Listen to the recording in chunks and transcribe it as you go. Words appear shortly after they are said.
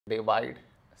divide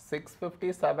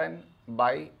 657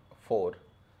 by 4.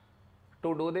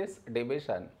 To do this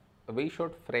division, we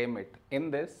should frame it in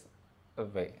this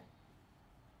way.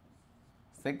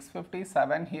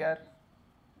 657 here,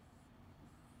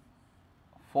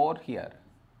 4 here.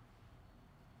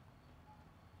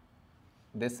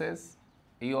 This is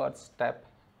your step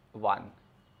 1.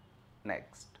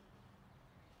 Next,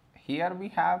 here we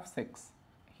have 6,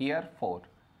 here 4.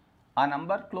 A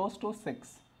number close to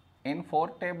 6 in 4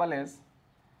 table is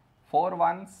 4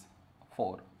 ones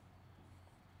 4.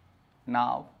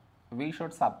 Now we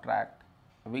should subtract,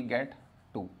 we get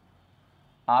 2.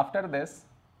 After this,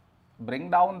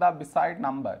 bring down the beside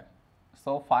number,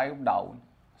 so 5 down,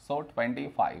 so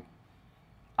 25.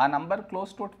 A number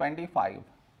close to 25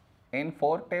 in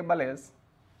 4 table is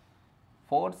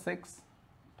 4 6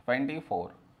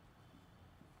 24.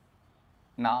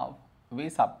 Now we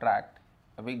subtract,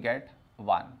 we get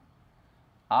 1.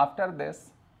 After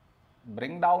this,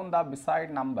 bring down the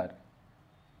beside number,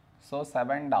 so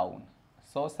 7 down,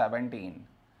 so 17.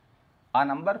 A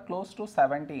number close to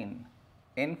 17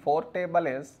 in 4 table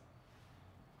is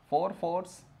 4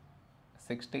 4s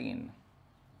 16.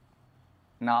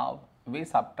 Now we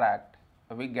subtract,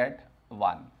 we get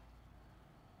 1.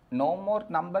 No more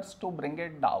numbers to bring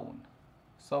it down,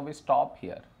 so we stop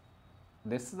here.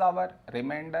 This is our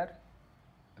remainder,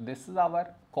 this is our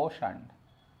quotient.